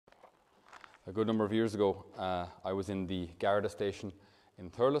a good number of years ago, I was in the Garda station in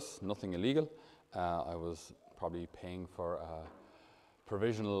Thurles, nothing illegal. I was probably paying for a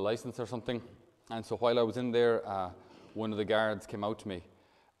provisional license or something. And so while I was in there, one of the guards came out to me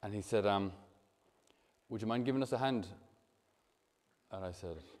and he said, would you mind giving us a hand? And I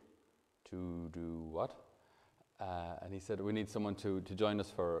said, to do what? And he said, we need someone to join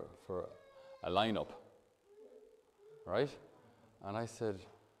us for a lineup, right? And I said,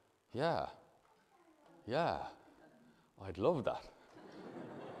 yeah, I'd love that.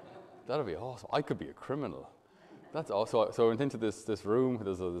 That'd be awesome. I could be a criminal. That's awesome. So I went into this room.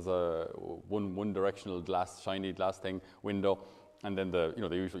 There's a one directional glass, shiny glass thing, window, and then the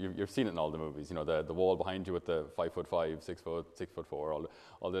usual. You've seen it in all the movies. The wall behind you with the 5'5", 6 foot, 6'4",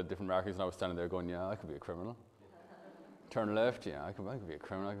 all the different markings. And I was standing there going, yeah, I could be a criminal. Turn left, yeah, I could be a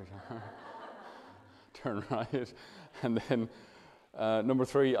criminal. Turn right, and then number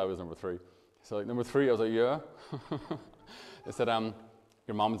 3, I was number 3. So like number 3, I was like, yeah. They said,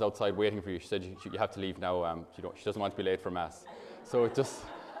 your mom's outside waiting for you. She said you have to leave now. She doesn't want to be late for mass. So it just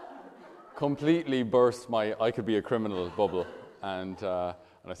completely burst my I could be a criminal bubble. And I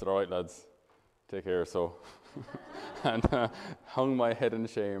said, all right, lads, take care. So, and hung my head in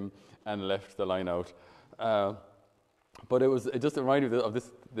shame and left the line out. But it just reminded me of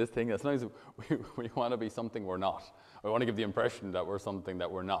this thing. That sometimes we want to be something we're not. We want to give the impression that we're something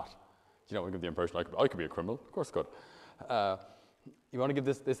that we're not. We give the impression I could be a criminal. Of course, I could. You want to give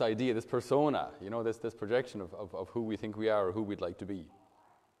this idea, this persona, this projection of who we think we are or who we'd like to be.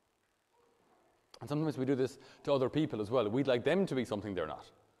 And sometimes we do this to other people as well. We'd like them to be something they're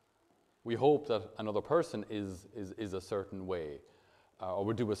not. We hope that another person is a certain way or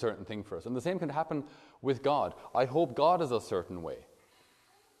would do a certain thing for us. And the same can happen with God. I hope God is a certain way.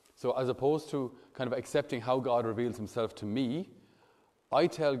 So as opposed to kind of accepting how God reveals himself to me, I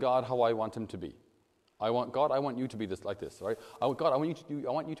tell God how I want him to be. I want you to be like this, right? I want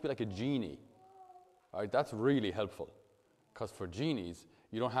you to be like a genie. All right, that's really helpful. Because for genies,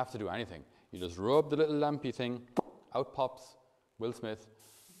 you don't have to do anything. You just rub the little lampy thing, out pops Will Smith,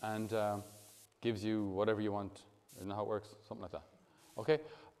 and gives you whatever you want. Isn't that how it works? Something like that. Okay?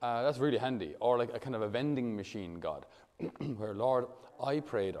 That's really handy. Or like a kind of a vending machine God, where, Lord, I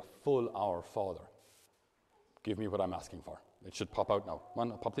prayed a full Our Father. Give me what I'm asking for. It should pop out now.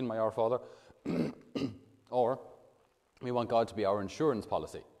 Come on, I popped in my Our Father. Or we want God to be our insurance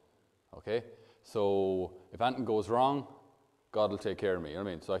policy. Okay? So if anything goes wrong, God will take care of me. You know what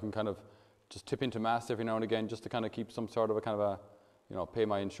I mean? So I can kind of just tip into mass every now and again just to kind of keep some sort of pay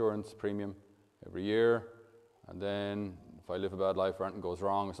my insurance premium every year. And then if I live a bad life or anything goes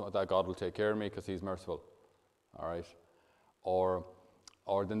wrong or something like that, God will take care of me because he's merciful. All right? Or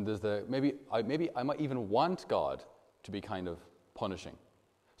then there's maybe I might even want God to be kind of punishing.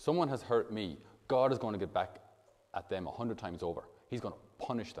 Someone has hurt me. God is going to get back at them 100 times over. He's going to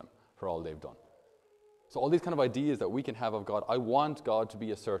punish them for all they've done. So all these kind of ideas that we can have of God, I want God to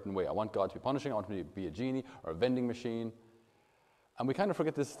be a certain way. I want God to be punishing. I want him to be a genie or a vending machine. And we kind of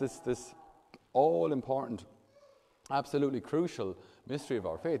forget this all-important, absolutely crucial mystery of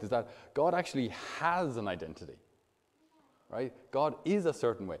our faith is that God actually has an identity. Right? God is a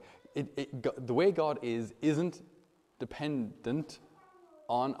certain way. The way God isn't dependent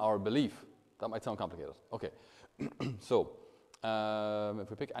on our belief. That might sound complicated. Okay, so if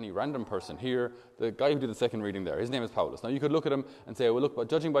we pick any random person here, the guy who did the second reading there, his name is Paulus. Now you could look at him and say, well, look, but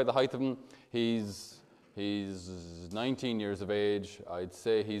judging by the height of him, he's 19 years of age. I'd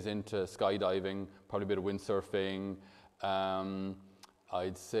say he's into skydiving, probably a bit of windsurfing.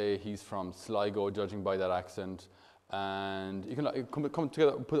 I'd say he's from Sligo, judging by that accent. And you can come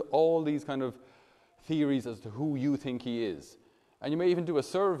together, put all these kind of theories as to who you think he is. And you may even do a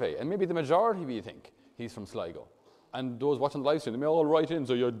survey, and maybe the majority of you think he's from Sligo. And those watching the live stream, they may all write in,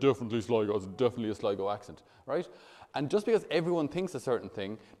 so yeah, definitely Sligo, it's definitely a Sligo accent, right? And just because everyone thinks a certain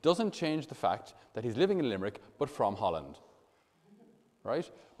thing doesn't change the fact that he's living in Limerick, but from Holland, right?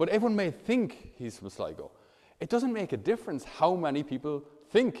 But everyone may think he's from Sligo. It doesn't make a difference how many people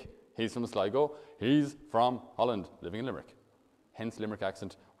think he's from Sligo. He's from Holland, living in Limerick. Hence Limerick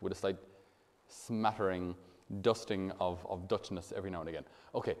accent with a slight smattering, dusting of Dutchness every now and again.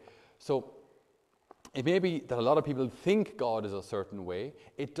 Okay, so it may be that a lot of people think God is a certain way.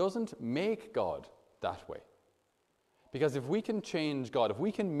 It doesn't make God that way. Because if we can change God, if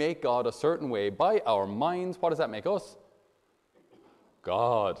we can make God a certain way by our minds, what does that make us?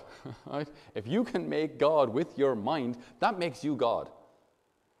 God. Right? If you can make God with your mind, that makes you God.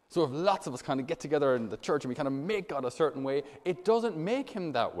 So if lots of us kind of get together in the church and we kind of make God a certain way, it doesn't make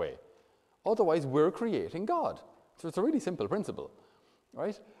him that way. Otherwise, we're creating God. So it's a really simple principle,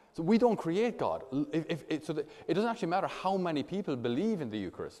 right? So we don't create God. It doesn't actually matter how many people believe in the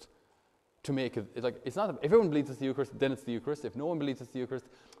Eucharist to make it. It's not. If everyone believes it's the Eucharist, then it's the Eucharist. If no one believes it's the Eucharist,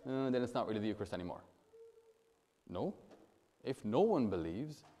 then it's not really the Eucharist anymore. No. If no one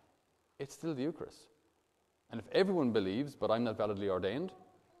believes, it's still the Eucharist. And if everyone believes, but I'm not validly ordained,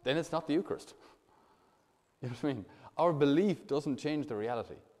 then it's not the Eucharist. You know what I mean? Our belief doesn't change the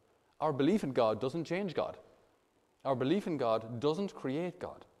reality. Our belief in God doesn't change God. Our belief in God doesn't create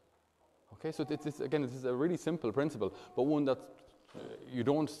God. Okay, so this is a really simple principle, but one that you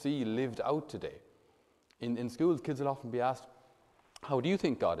don't see lived out today. In schools, kids will often be asked, how do you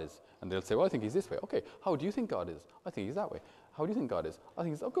think God is? And they'll say, well, I think he's this way. Okay, how do you think God is? I think he's that way. How do you think God is? I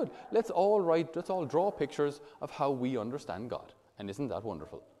think he's, oh, good. Let's all draw pictures of how we understand God. And isn't that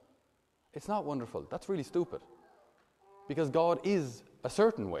wonderful? It's not wonderful. That's really stupid. Because God is a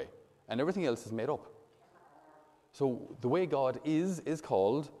certain way, and everything else is made up. So the way God is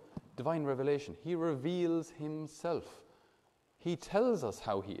called divine revelation. He reveals himself. He tells us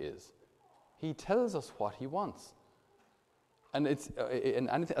how he is. He tells us what he wants. And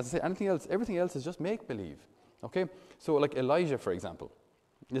anything else, everything else is just make-believe. Okay? So like Elijah, for example.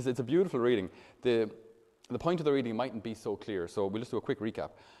 It's a beautiful reading. The point of the reading mightn't be so clear, so we'll just do a quick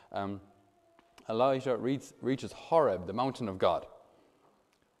recap. Elijah reaches Horeb, the mountain of God.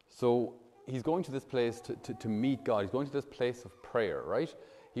 So he's going to this place to meet God. He's going to this place of prayer, right?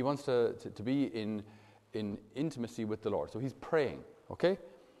 He wants to be in intimacy with the Lord. So he's praying, okay?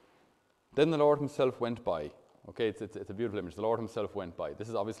 Then the Lord himself went by. Okay, it's a beautiful image. The Lord himself went by. This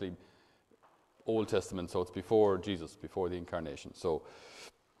is obviously Old Testament, so it's before Jesus, before the incarnation. So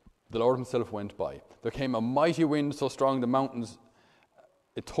the Lord himself went by. There came a mighty wind so strong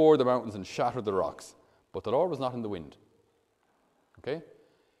it tore the mountains and shattered the rocks. But the Lord was not in the wind. Okay?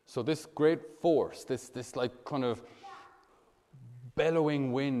 So this great force, this like kind of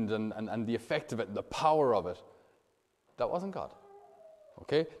bellowing wind and the effect of it, the power of it, that wasn't God.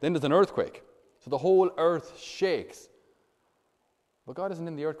 Okay? Then there's an earthquake. So the whole earth shakes. But God isn't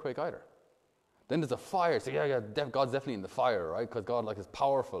in the earthquake either. Then there's a fire. So God's definitely in the fire, right? Because God is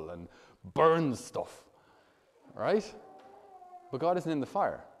powerful and burns stuff. Right? But God isn't in the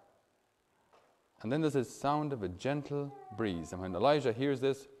fire. And then there's a sound of a gentle breeze. And when Elijah hears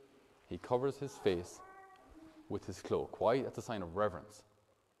this, he covers his face with his cloak. Why? That's a sign of reverence.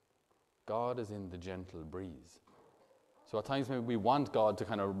 God is in the gentle breeze. So at times maybe we want God to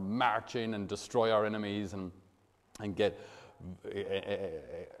kind of march in and destroy our enemies and get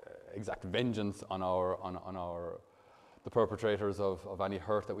exact vengeance on the perpetrators of any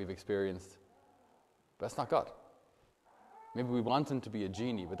hurt that we've experienced. But that's not God. Maybe we want him to be a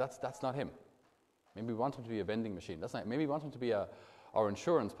genie, but that's not him. Maybe we want him to be a vending machine. That's not. Maybe we want him to be our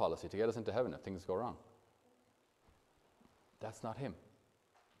insurance policy to get us into heaven if things go wrong. That's not him.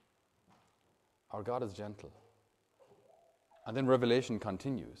 Our God is gentle. And then Revelation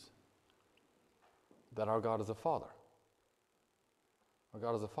continues that our God is a father. Our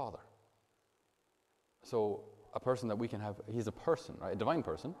God is a father. So a person that we can have, he's a person, right? A divine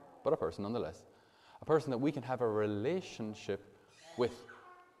person, but a person nonetheless. A person that we can have a relationship with.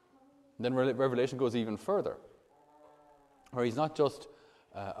 And then Revelation goes even further, where he's not just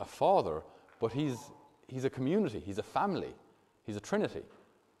a father, but he's a community, he's a family, he's a trinity.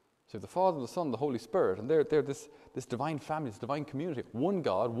 So the Father, the Son, the Holy Spirit, and they're this divine family, this divine community. One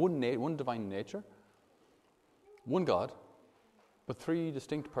God, one divine nature, one God, but three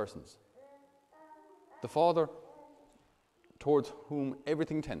distinct persons. The Father, towards whom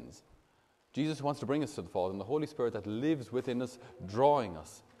everything tends. Jesus wants to bring us to the Father, and the Holy Spirit that lives within us, drawing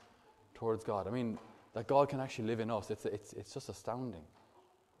us towards God. I mean, that God can actually live in us, it's just astounding.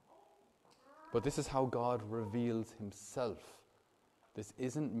 But this is how God reveals himself. This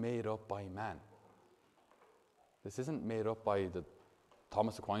isn't made up by man. This isn't made up by the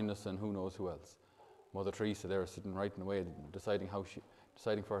Thomas Aquinas and who knows who else. Mother Teresa there sitting writing away, deciding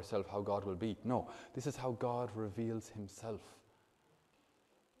for herself how God will be. No, this is how God reveals himself.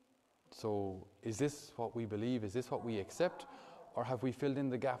 So is this what we believe? Is this what we accept? Or have we filled in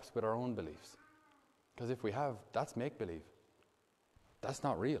the gaps with our own beliefs? Because if we have, that's make-believe. That's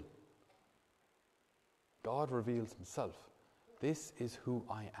not real. God reveals himself. This is who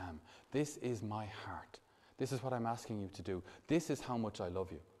I am. This is my heart. This is what I'm asking you to do. This is how much I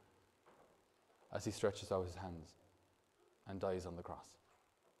love you. As he stretches out his hands and dies on the cross.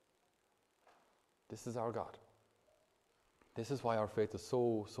 This is our God. This is why our faith is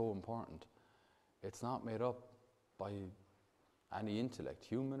so, so important. It's not made up by any intellect,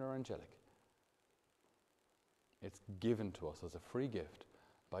 human or angelic. It's given to us as a free gift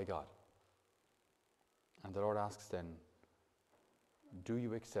by God. And the Lord asks then, Do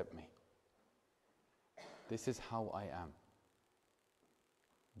you accept me? This is how I am.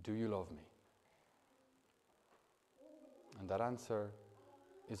 Do you love me? And that answer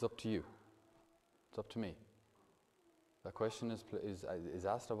is up to you. It's up to me. That question is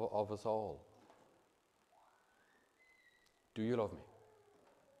asked of us all. Do you love me?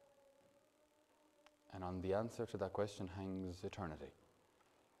 And on the answer to that question hangs eternity.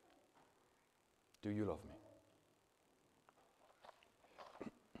 Do you love me?